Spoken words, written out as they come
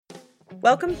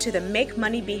Welcome to the Make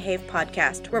Money Behave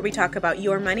podcast, where we talk about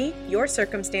your money, your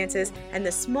circumstances, and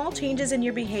the small changes in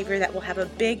your behavior that will have a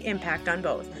big impact on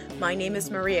both. My name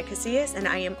is Maria Casillas, and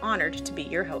I am honored to be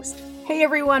your host. Hey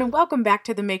everyone, and welcome back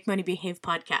to the Make Money Behave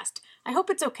podcast. I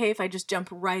hope it's okay if I just jump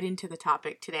right into the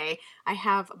topic today. I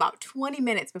have about 20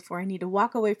 minutes before I need to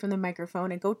walk away from the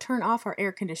microphone and go turn off our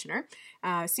air conditioner.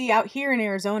 See, out here in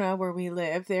Arizona where we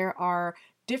live, there are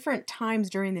different times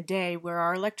during the day where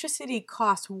our electricity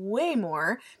costs way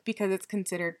more because it's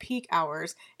considered peak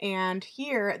hours. And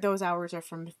here, those hours are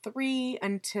from 3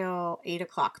 until 8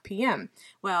 o'clock p.m.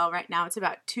 Well, right now it's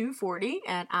about 2:40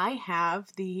 and I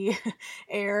have the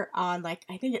air on I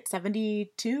think it's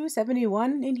 72,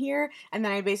 71 in here. And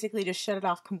then I basically just shut it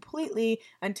off completely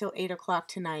until 8 o'clock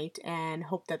tonight and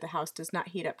hope that the house does not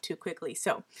heat up too quickly.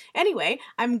 So anyway,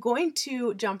 I'm going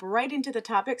to jump right into the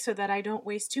topic so that I don't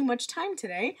waste too much time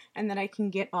today and that I can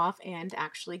get off and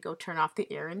actually go turn off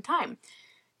the air in time.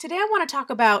 Today I want to talk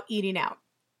about eating out.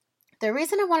 The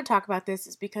reason I want to talk about this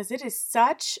is because it is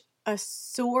such a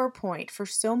sore point for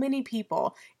so many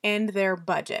people and their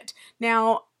budget.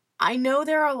 Now, I know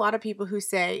there are a lot of people who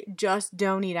say just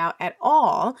don't eat out at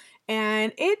all,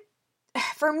 and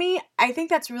for me, I think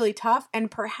that's really tough, and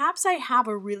perhaps I have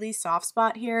a really soft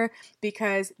spot here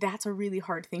because that's a really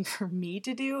hard thing for me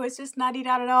to do, is just not eat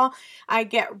out at all. I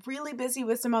get really busy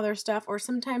with some other stuff, or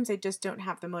sometimes I just don't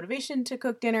have the motivation to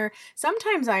cook dinner.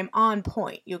 Sometimes I'm on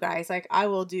point, you guys. I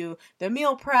will do the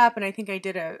meal prep, and I think I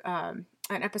did an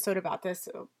episode about this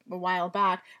a while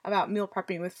back about meal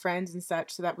prepping with friends and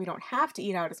such so that we don't have to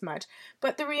eat out as much.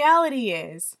 But the reality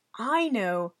is, I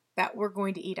know that we're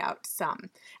going to eat out some.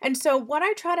 And so what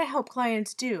I try to help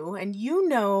clients do, and you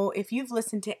know, if you've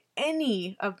listened to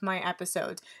any of my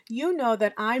episodes, you know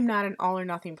that I'm not an all or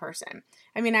nothing person.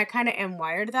 I mean, I kind of am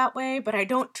wired that way, but I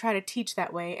don't try to teach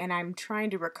that way, and I'm trying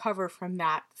to recover from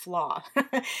that flaw.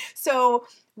 So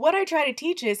what I try to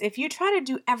teach is if you try to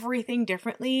do everything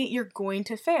differently, you're going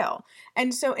to fail.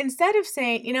 And so instead of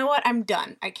saying, you know what, I'm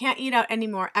done, I can't eat out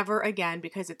anymore ever again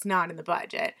because it's not in the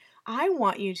budget, I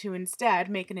want you to instead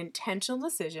make an intentional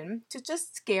decision to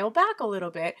just scale back a little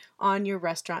bit on your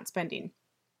restaurant spending.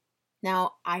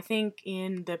 Now, I think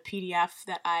in the PDF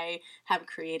that I have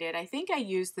created, I think I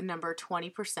used the number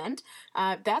 20%.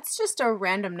 That's just a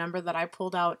random number that I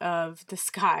pulled out of the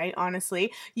sky,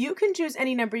 honestly. You can choose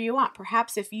any number you want.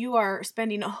 Perhaps if you are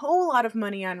spending a whole lot of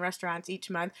money on restaurants each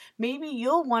month, maybe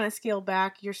you'll want to scale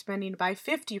back your spending by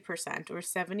 50% or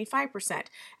 75%.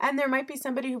 And there might be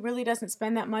somebody who really doesn't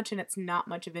spend that much and it's not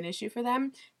much of an issue for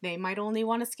them. They might only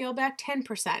want to scale back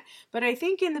 10%. But I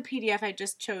think in the PDF, I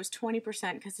just chose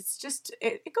 20% because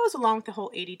it goes along with the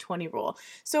whole 80-20 rule.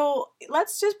 So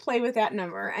let's just play with that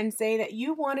number and say that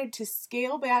you wanted to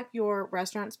scale back your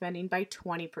restaurant spending by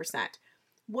 20%.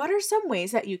 What are some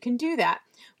ways that you can do that?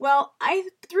 Well, I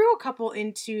threw a couple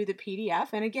into the PDF.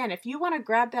 And again, if you want to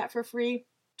grab that for free,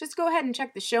 just go ahead and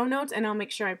check the show notes and I'll make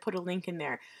sure I put a link in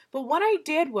there. But what I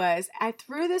did was I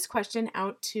threw this question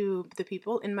out to the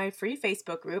people in my free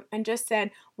Facebook group and just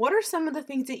said, what are some of the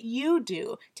things that you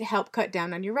do to help cut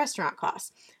down on your restaurant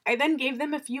costs? I then gave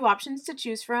them a few options to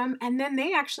choose from, and then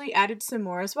they actually added some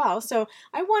more as well. So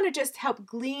I want to just help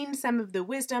glean some of the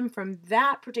wisdom from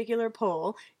that particular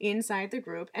poll inside the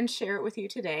group and share it with you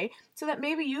today so that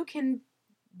maybe you can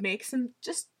make some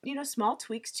just, small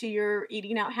tweaks to your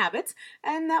eating out habits,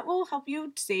 and that will help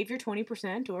you save your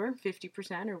 20% or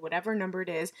 50% or whatever number it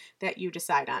is that you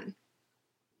decide on.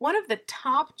 One of the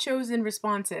top chosen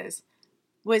responses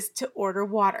was to order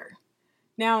water.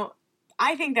 Now,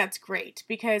 I think that's great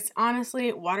because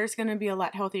honestly, water's going to be a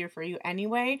lot healthier for you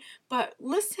anyway. But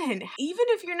listen, even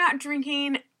if you're not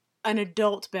drinking an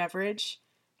adult beverage,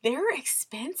 they're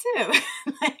expensive.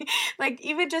 like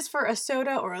even just for a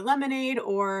soda or a lemonade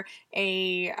or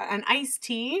an iced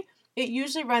tea, it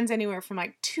usually runs anywhere from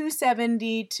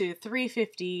 $2.70 to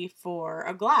 $3.50 for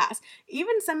a glass.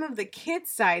 Even some of the kids'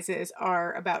 sizes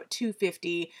are about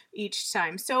 $2.50 each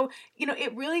time. So,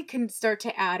 it really can start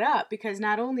to add up because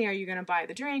not only are you going to buy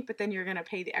the drink, but then you're going to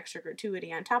pay the extra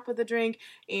gratuity on top of the drink.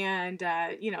 And,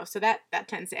 so that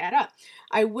tends to add up.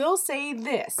 I will say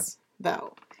this,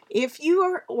 though. If you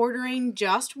are ordering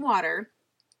just water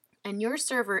and your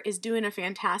server is doing a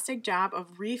fantastic job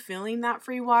of refilling that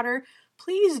free water,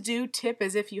 please do tip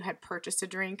as if you had purchased a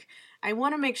drink. I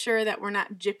want to make sure that we're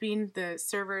not gypping the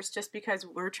servers just because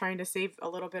we're trying to save a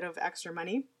little bit of extra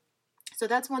money. So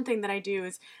that's one thing that I do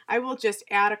is I will just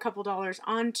add a couple dollars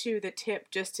onto the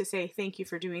tip just to say thank you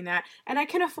for doing that. And I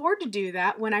can afford to do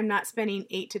that when I'm not spending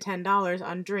 $8 to $10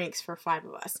 on drinks for 5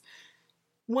 of us.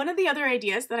 One of the other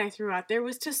ideas that I threw out there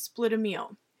was to split a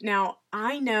meal. Now,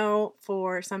 I know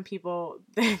for some people,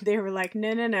 they were like,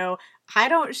 no, I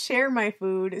don't share my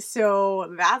food,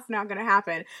 so that's not going to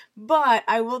happen. But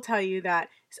I will tell you that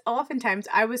oftentimes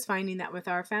I was finding that with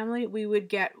our family, we would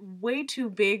get way too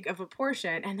big of a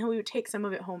portion and then we would take some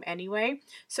of it home anyway.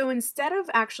 So instead of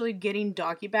actually getting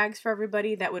doggy bags for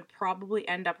everybody that would probably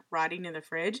end up rotting in the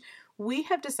fridge, we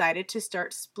have decided to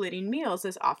start splitting meals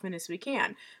as often as we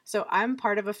can. So I'm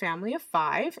part of a family of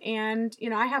 5, and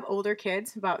I have older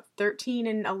kids, about 13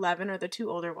 and 11 are the 2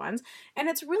 older ones, and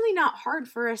it's really not hard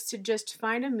for us to just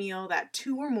find a meal that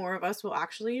 2 or more of us will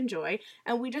actually enjoy,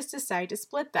 and we just decide to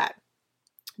split that.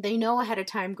 They know ahead of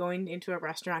time going into a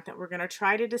restaurant that we're going to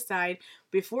try to decide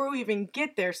before we even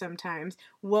get there sometimes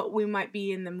what we might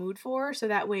be in the mood for, so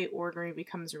that way ordering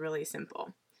becomes really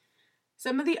simple.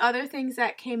 Some of the other things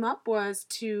that came up was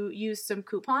to use some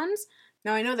coupons.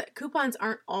 Now, I know that coupons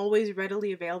aren't always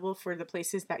readily available for the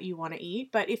places that you want to eat,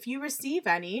 but if you receive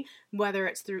any, whether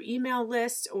it's through email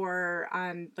lists or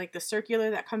on like the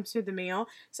circular that comes through the mail,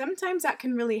 sometimes that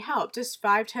can really help. Just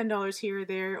 $5, $10 here or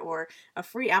there, or a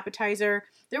free appetizer.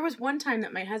 There was one time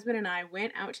that my husband and I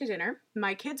went out to dinner.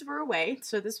 My kids were away,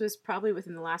 so this was probably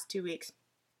within the last 2 weeks.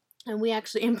 And we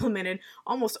actually implemented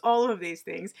almost all of these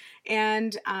things.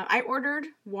 And I ordered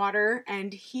water,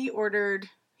 and he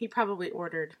probably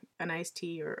ordered an iced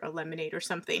tea or a lemonade or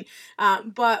something.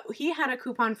 But he had a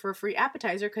coupon for a free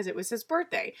appetizer because it was his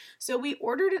birthday. So we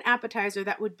ordered an appetizer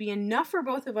that would be enough for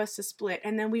both of us to split.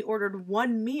 And then we ordered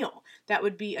one meal that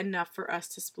would be enough for us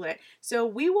to split. So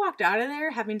we walked out of there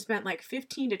having spent like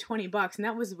 $15 to $20, and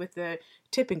that was with the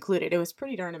tip included. It was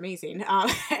pretty darn amazing.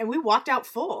 And we walked out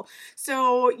full.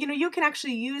 So, you can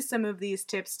actually use some of these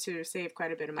tips to save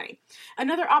quite a bit of money.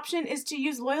 Another option is to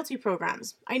use loyalty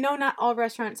programs. I know not all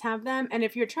restaurants have them, and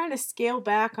if you're trying to scale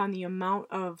back on the amount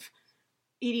of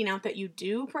eating out that you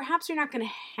do, perhaps you're not going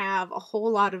to have a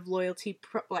whole lot of loyalty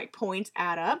points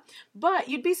add up, but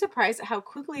you'd be surprised at how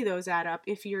quickly those add up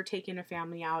if you're taking a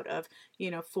family out of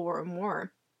 4 or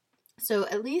more. So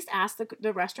at least ask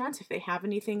the restaurants if they have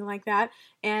anything like that.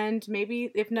 And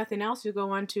maybe if nothing else, you go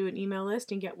onto an email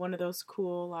list and get one of those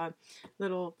cool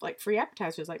little free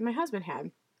appetizers like my husband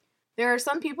had. There are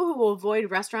some people who will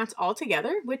avoid restaurants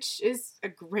altogether, which is a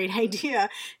great idea.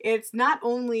 It's not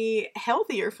only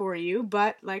healthier for you,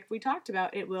 but like we talked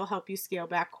about, it will help you scale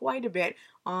back quite a bit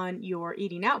on your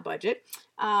eating out budget.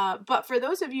 But for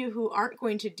those of you who aren't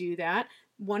going to do that,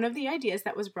 one of the ideas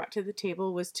that was brought to the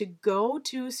table was to go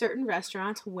to certain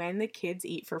restaurants when the kids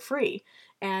eat for free.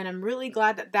 And I'm really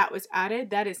glad that that was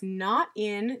added. That is not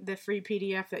in the free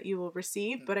PDF that you will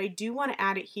receive, but I do want to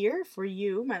add it here for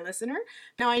you, my listener.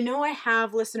 Now, I know I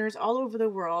have listeners all over the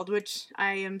world, which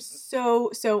I am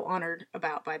so honored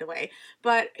about, by the way.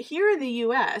 But here in the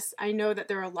US, I know that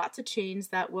there are lots of chains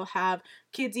that will have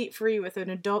kids eat free with an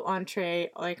adult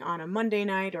entree like on a Monday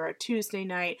night or a Tuesday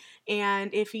night.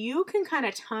 And if you can kind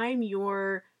of time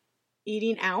your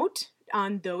eating out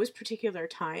on those particular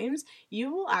times,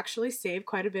 you will actually save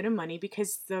quite a bit of money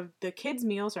because the kids'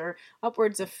 meals are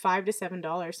upwards of $5 to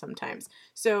 $7 sometimes.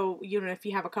 So, if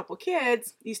you have a couple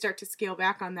kids, you start to scale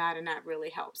back on that, and that really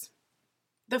helps.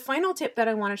 The final tip that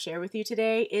I want to share with you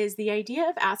today is the idea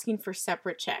of asking for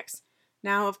separate checks.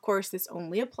 Now, of course, this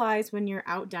only applies when you're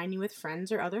out dining with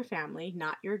friends or other family,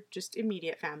 not your just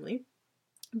immediate family.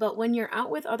 But when you're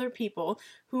out with other people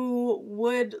who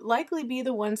would likely be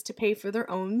the ones to pay for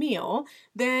their own meal,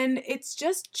 then it's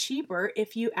just cheaper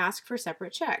if you ask for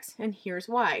separate checks. And here's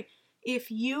why.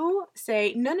 If you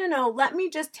say, no, let me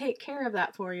just take care of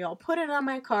that for you. I'll put it on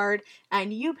my card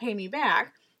and you pay me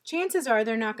back. Chances are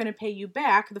they're not going to pay you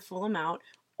back the full amount.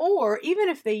 Or even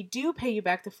if they do pay you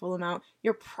back the full amount,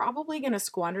 you're probably going to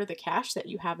squander the cash that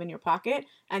you have in your pocket,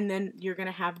 and then you're going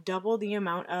to have double the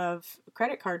amount of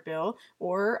credit card bill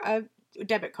or a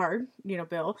debit card,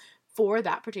 bill for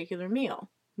that particular meal,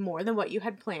 more than what you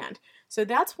had planned. So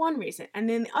that's one reason. And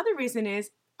then the other reason is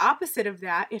opposite of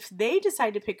that. If they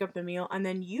decide to pick up the meal and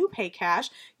then you pay cash,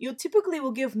 you typically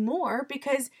will give more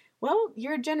because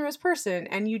you're a generous person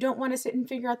and you don't want to sit and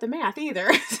figure out the math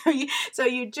either. So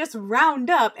you just round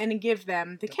up and give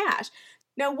them the cash.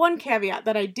 Now, one caveat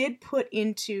that I did put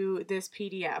into this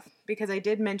PDF, because I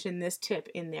did mention this tip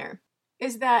in there,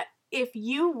 is that if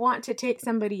you want to take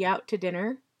somebody out to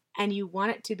dinner and you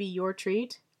want it to be your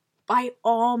treat, by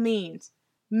all means,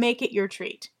 make it your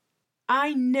treat.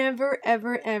 I never,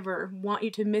 ever want you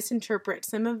to misinterpret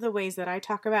some of the ways that I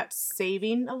talk about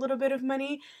saving a little bit of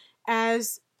money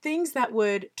as things that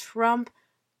would trump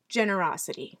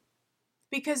generosity.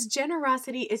 Because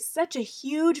generosity is such a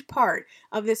huge part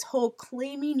of this whole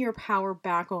claiming your power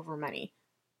back over money.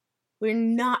 We're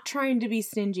not trying to be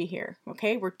stingy here,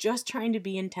 okay? We're just trying to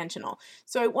be intentional.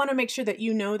 So I want to make sure that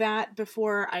you know that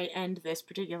before I end this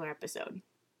particular episode.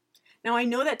 Now, I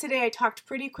know that today I talked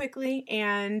pretty quickly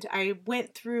and I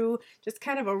went through just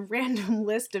kind of a random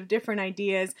list of different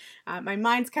ideas. My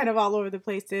mind's kind of all over the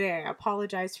place today. I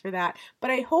apologize for that.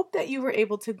 But I hope that you were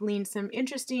able to glean some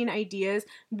interesting ideas,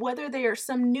 whether they are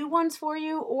some new ones for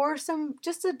you or some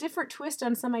just a different twist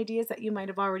on some ideas that you might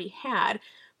have already had.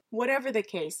 Whatever the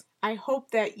case, I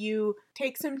hope that you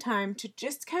take some time to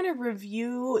just kind of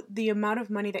review the amount of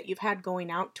money that you've had going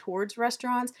out towards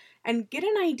restaurants and get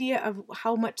an idea of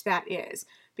how much that is.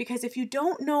 Because if you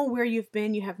don't know where you've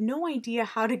been, you have no idea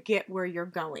how to get where you're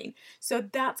going. So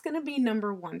that's going to be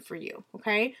number one for you,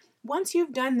 okay? Once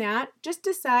you've done that, just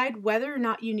decide whether or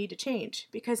not you need to change,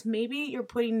 because maybe you're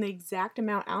putting the exact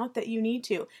amount out that you need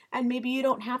to, and maybe you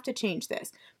don't have to change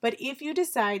this. But if you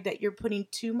decide that you're putting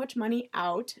too much money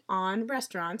out on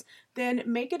restaurants, then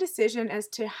make a decision as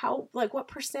to what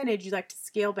percentage you'd like to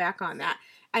scale back on that,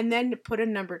 and then put a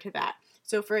number to that.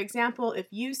 So for example, if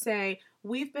you say,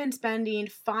 we've been spending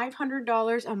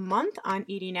 $500 a month on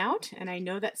eating out, and I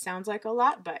know that sounds like a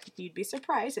lot, but you'd be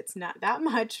surprised. It's not that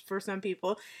much for some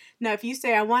people. Now, if you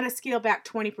say, I want to scale back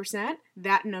 20%,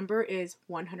 that number is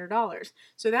 $100.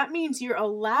 So that means you're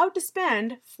allowed to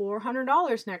spend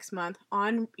 $400 next month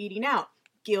on eating out,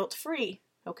 guilt-free,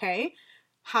 okay?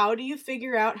 How do you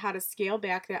figure out how to scale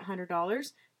back that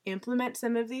 $100? Implement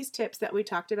some of these tips that we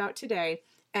talked about today,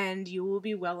 and you will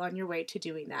be well on your way to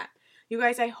doing that. You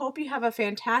guys, I hope you have a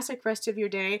fantastic rest of your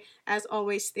day. As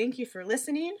always, thank you for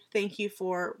listening. Thank you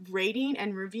for rating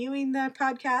and reviewing the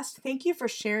podcast. Thank you for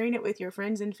sharing it with your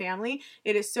friends and family.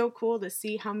 It is so cool to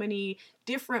see how many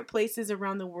different places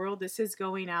around the world this is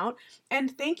going out.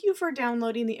 And thank you for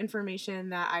downloading the information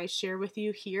that I share with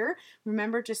you here.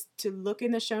 Remember just to look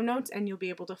in the show notes and you'll be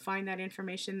able to find that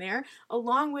information there,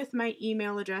 along with my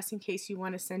email address in case you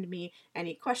want to send me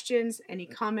any questions, any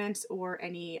comments, or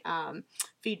any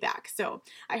feedback. So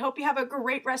I hope you have a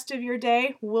great rest of your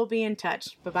day. We'll be in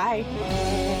touch.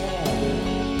 Bye-bye.